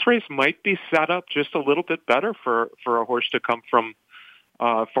 And this race might be set up just a little bit better for a horse to come from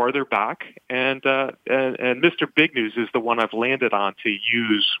farther back, and Mr. Big News is the one I've landed on to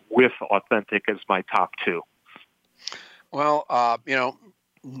use with Authentic as my top two. Well,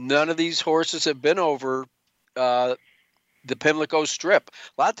 none of these horses have been over the Pimlico Strip.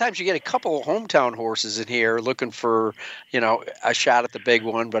 A lot of times you get a couple of hometown horses in here looking for, a shot at the big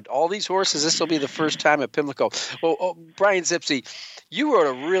one, but all these horses, this will be the first time at Pimlico. Well, Brian Zipse, you wrote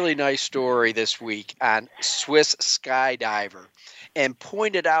a really nice story this week on Swiss Skydiver and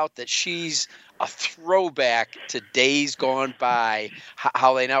pointed out that she's a throwback to days gone by,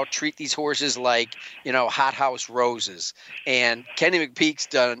 how they now treat these horses like, hothouse roses. And Kenny McPeak's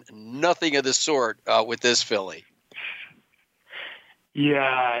done nothing of the sort with this filly. Yeah,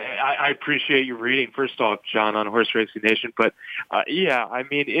 I appreciate you reading, first off, John, on Horse Racing Nation. But,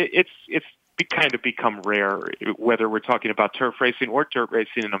 it's kind of become rare, whether we're talking about turf racing or dirt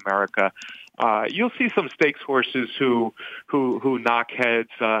racing in America. You'll see some stakes horses who knock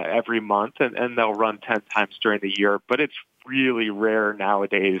heads every month, and they'll run 10 times during the year. But it's really rare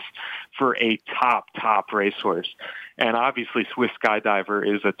nowadays for a top racehorse. And obviously, Swiss Skydiver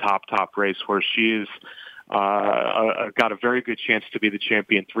is a top racehorse. She is got a very good chance to be the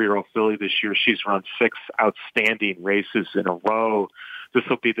champion 3-year-old filly this year. She's run 6 outstanding races in a row. This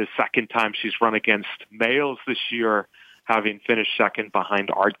will be the second time she's run against males this year, having finished second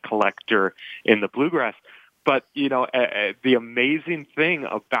behind Art Collector in the Bluegrass. But, the amazing thing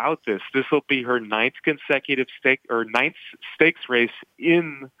about this will be her ninth stakes race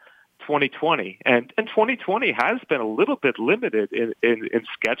in 2020. And 2020 has been a little bit limited in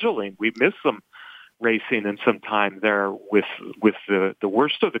scheduling. We missed some racing and some time there with the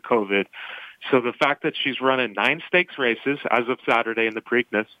worst of the COVID. So the fact that she's running 9 stakes races as of Saturday in the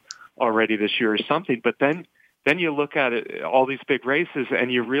Preakness already this year is something. But then you look at it, all these big races,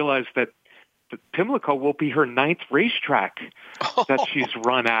 and you realize that the Pimlico will be her 9th racetrack that she's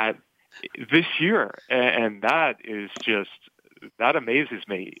run at this year. And that is that amazes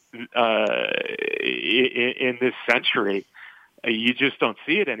me. In this century, you just don't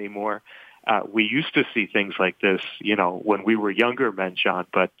see it anymore. We used to see things like this, when we were younger men, John.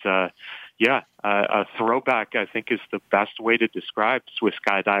 But, a throwback, I think, is the best way to describe Swiss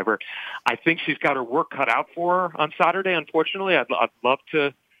Skydiver. I think she's got her work cut out for her on Saturday. Unfortunately, I'd love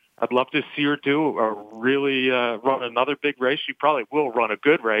to see her do really run another big race. She probably will run a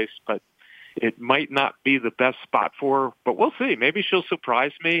good race, but it might not be the best spot for her. But we'll see. Maybe she'll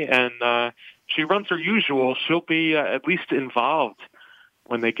surprise me, and she runs her usual. She'll be at least involved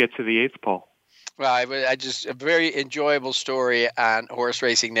when they get to the 8th pole. Well, I just a very enjoyable story on Horse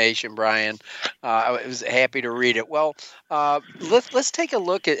Racing Nation, Brian. I was happy to read it. Well, let's take a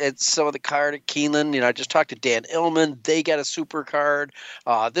look at some of the card at Keeneland. I just talked to Dan Illman. They got a super card.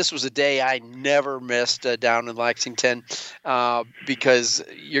 This was a day I never missed down in Lexington because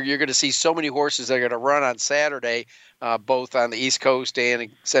you're going to see so many horses that are going to run on Saturday, both on the East Coast and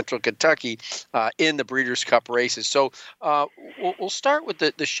in Central Kentucky in the Breeders' Cup races. So we'll start with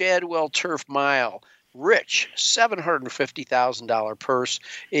the Shadwell Turf Mile. Rich, $750,000 purse.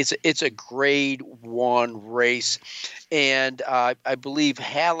 It's a Grade 1 race, and I believe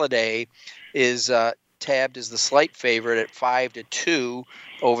Halliday is tabbed as the slight favorite at 5-2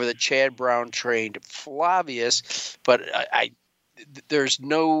 over the Chad Brown trained Flavius. But there's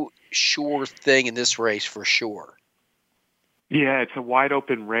no sure thing in this race for sure. Yeah, it's a wide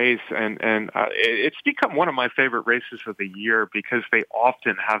open race, and it's become one of my favorite races of the year because they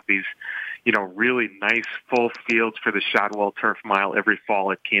often have these, really nice full fields for the Shadwell Turf Mile every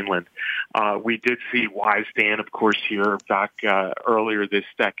fall at Keeneland. We did see Wise Dan, of course, here back earlier this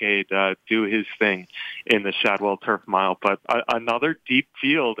decade do his thing in the Shadwell Turf Mile, but another deep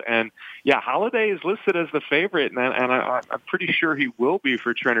field. And yeah, Holiday is listed as the favorite, and I'm pretty sure he will be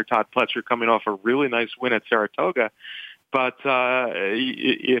for trainer Todd Pletcher coming off a really nice win at Saratoga. But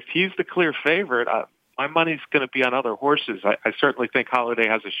if he's the clear favorite, my money's going to be on other horses. I certainly think Holiday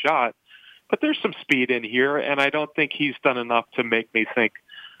has a shot, but there's some speed in here, and I don't think he's done enough to make me think,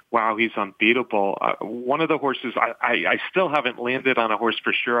 wow, he's unbeatable. One of the horses, I still haven't landed on a horse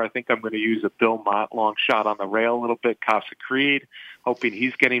for sure. I think I'm going to use a Bill Mott long shot on the rail a little bit, Casa Creed, hoping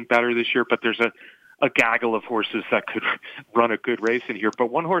he's getting better this year, but there's a gaggle of horses that could run a good race in here. But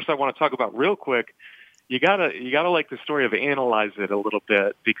one horse I want to talk about real quick, you gotta like the story of Analyze It a little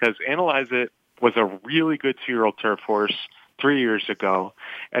bit, because Analyze It was a really good 2-year-old turf horse 3 years ago,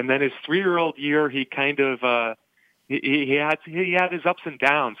 and then his 3-year-old year he kind of he had his ups and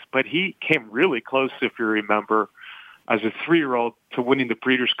downs, but he came really close, if you remember, as a 3-year-old to winning the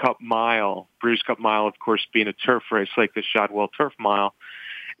Breeders' Cup Mile. Breeders' Cup Mile, of course, being a turf race like the Shadwell Turf Mile,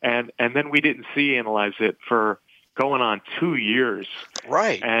 and then we didn't see Analyze It for going on 2 years.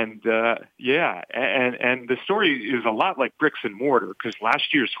 Right. And, and the story is a lot like Bricks and Mortar, because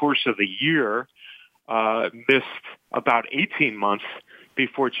last year's Horse of the Year missed about 18 months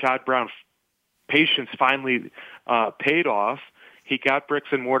before Chad Brown's patience finally paid off. He got Bricks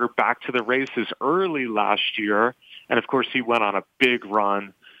and Mortar back to the races early last year, and of course he went on a big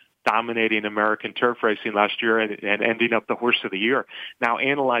run, dominating American turf racing last year and ending up the Horse of the Year. Now,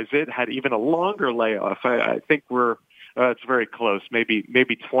 Analyze It had even a longer layoff. I think it's very close, maybe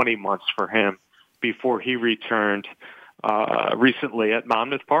 20 months for him before he returned recently at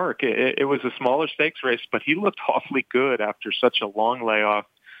Monmouth Park. It was a smaller stakes race, but he looked awfully good after such a long layoff.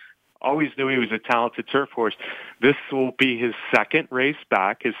 Always knew he was a talented turf horse. This will be his second race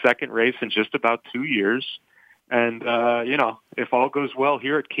back, his second race in just about 2 years. And, if all goes well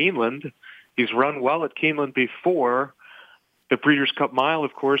here at Keeneland, he's run well at Keeneland before. The Breeders' Cup Mile,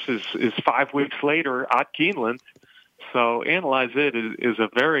 of course, is 5 weeks later at Keeneland. So Analyze It is a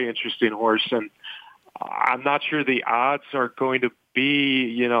very interesting horse, and I'm not sure the odds are going to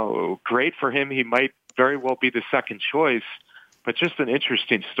be, great for him. He might very well be the second choice, but just an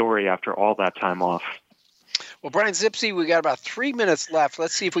interesting story after all that time off. Well, Brian Zipse, we got about 3 minutes left.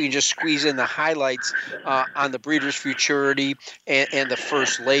 Let's see if we can just squeeze in the highlights on the Breeders Futurity and the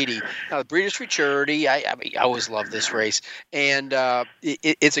First Lady. Now, the Breeders Futurity, I always love this race, and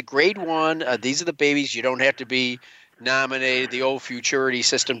it's a Grade 1. These are the babies. You don't have to be nominated. The old Futurity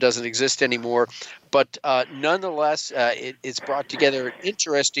system doesn't exist anymore, but nonetheless, it's brought together an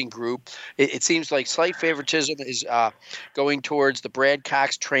interesting group. It seems like slight favoritism is going towards the Brad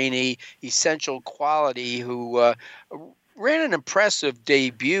Cox trainee, Essential Quality, who ran an impressive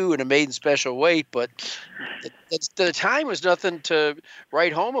debut in a maiden special weight, but the time was nothing to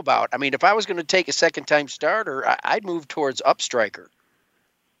write home about. I mean, if I was going to take a second-time starter, I'd move towards Upstriker.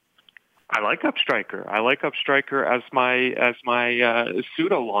 I like Upstriker. as my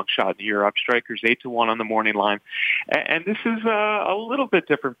pseudo long shot here. Upstriker's 8-1 on the morning line, and this is a little bit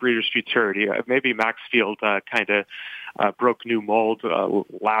different Breeders' Futurity. Maybe Maxfield kind of broke new mold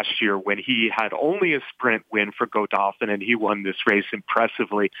last year when he had only a sprint win for Godolphin, and he won this race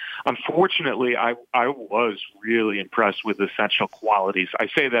impressively. Unfortunately, I was really impressed with Essential Qualities. I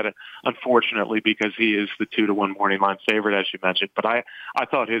say that unfortunately because he is the 2-1 morning line favorite, as you mentioned, but I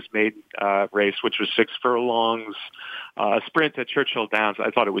thought his maiden race, which was 6 furlongs, sprint at Churchill Downs,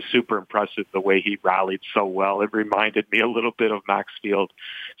 I thought it was super impressive the way he rallied so well. It reminded me a little bit of Maxfield.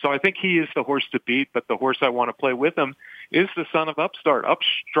 So I think he is the horse to beat, but the horse I want to play with him is the son of Upstart.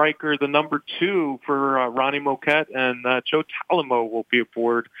 Upstriker, the number 2 for Ronnie Moquette, and Joe Talamo will be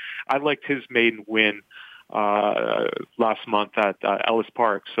aboard. I liked his maiden win last month at Ellis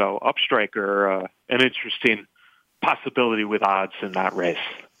Park. So Upstriker, an interesting possibility with odds in that race.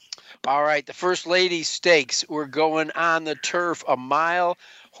 All right, the First Lady Stakes. We're going on the turf, a mile.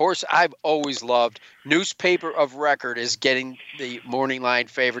 Horse I've always loved. Newspaper of Record is getting the morning line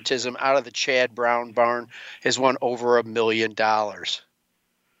favoritism out of the Chad Brown barn. Has won over $1 million.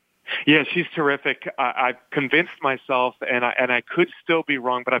 Yeah, she's terrific. I've convinced myself, and I could still be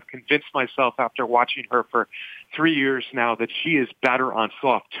wrong, but I've convinced myself after watching her for 3 years now that she is better on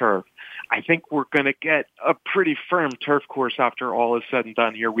soft turf. I think we're going to get a pretty firm turf course after all is said and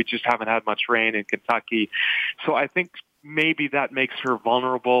done here. We just haven't had much rain in Kentucky. So I think maybe that makes her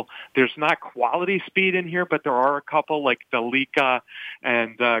vulnerable. There's not quality speed in here, but there are a couple like Dalika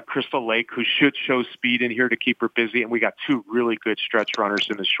and Crystal Lake who should show speed in here to keep her busy. And we got two really good stretch runners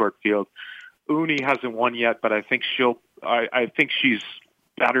in the short field. Uni hasn't won yet, but I think she's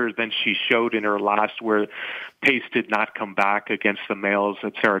better than she showed in her last, where pace did not come back against the males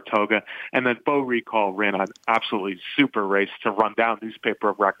at Saratoga. And then Beau Recall ran an absolutely super race to run down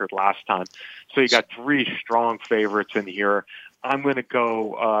newspaper record last time. So you got three strong favorites in here. I'm going to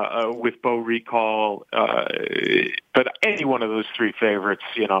go with Beau Recall, but any one of those three favorites,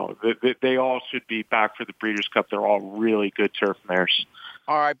 they all should be back for the Breeders' Cup. They're all really good turf mares.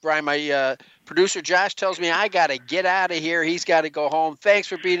 All right, Brian, my producer Josh tells me I got to get out of here. He's got to go home. Thanks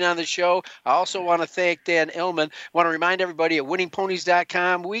for being on the show. I also want to thank Dan Illman. Want to remind everybody at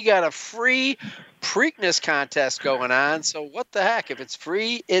winningponies.com, we got a free Preakness contest going on. So what the heck? If it's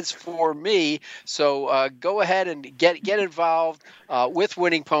free, it's for me. So go ahead and get involved with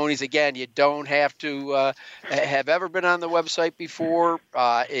Winning Ponies. Again, you don't have to have ever been on the website before.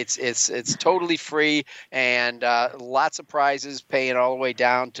 It's totally free, and lots of prizes, paying all the way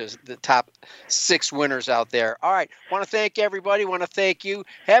down to the top 6 winners out there. All right. Want to thank everybody. Want to thank you.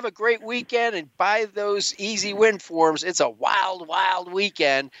 Have a great weekend, and buy those easy win forms. It's a wild, wild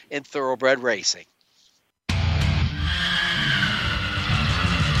weekend in thoroughbred racing.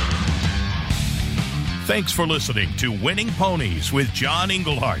 Thanks for listening to Winning Ponies with John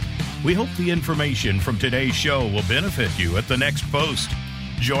Englehart. We hope the information from today's show will benefit you at the next post.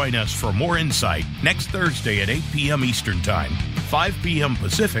 Join us for more insight next Thursday at 8 p.m. Eastern Time, 5 p.m.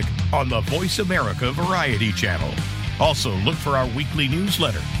 Pacific on the Voice America Variety Channel. Also, look for our weekly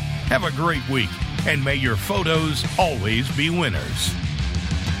newsletter. Have a great week, and may your photos always be winners.